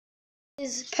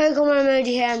Is Pokemon Emoji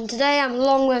here, and today I'm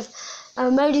along with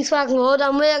Emoji Swag Lord,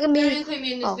 and we're going to be... Don't include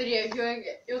me in this video,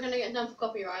 you're going to get done for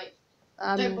copyright.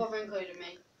 Don't bother including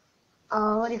me.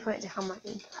 Oh, what do you put it to come back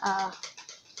in?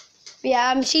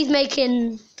 Yeah, she's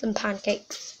making some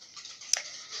pancakes.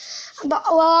 But,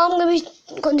 well, I'm going to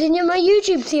be continuing my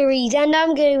YouTube series, and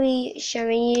I'm going to be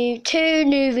showing you 2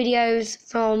 new videos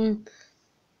from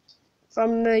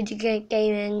Emoji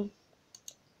Gaming.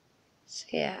 So,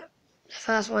 yeah. The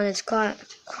first one is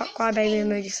Crybaby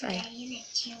Emoji Slay.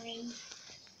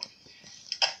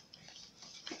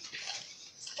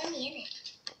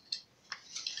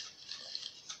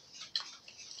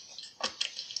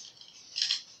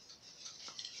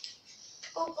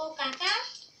 Coco Caca.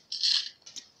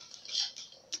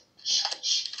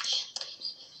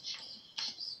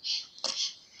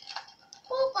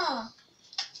 Coco.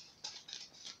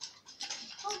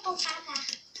 Coco Caca.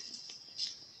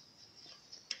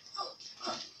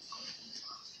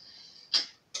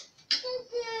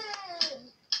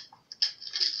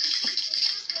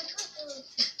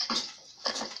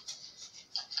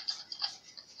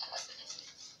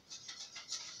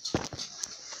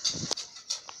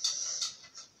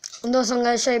 And also I'm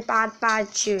going to show you bad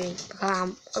chewing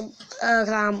because I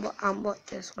haven't watched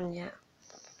this one yet.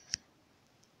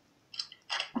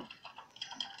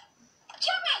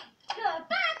 Chewy, you're a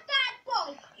bad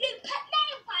boy. You put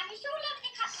nail varnish all over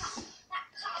the that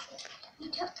carpet. You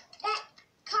took that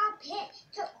carpet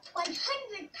took £100.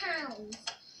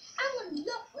 I'm going to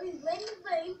lock you in the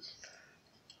room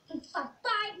for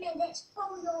 5 minutes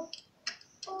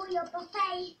for your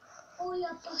buffet, for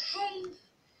your behave.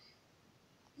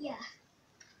 Yeah.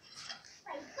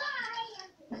 Say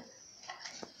bye.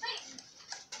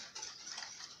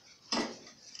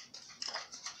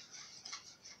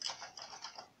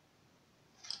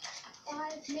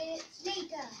 5 minutes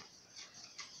later.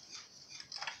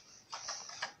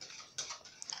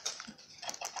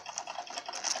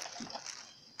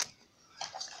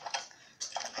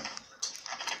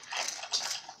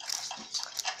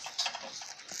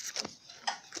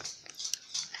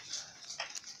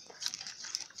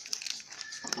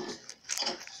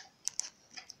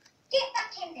 Get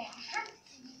back in there.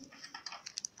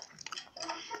 It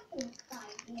has been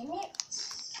 5 minutes.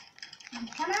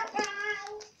 Come out now.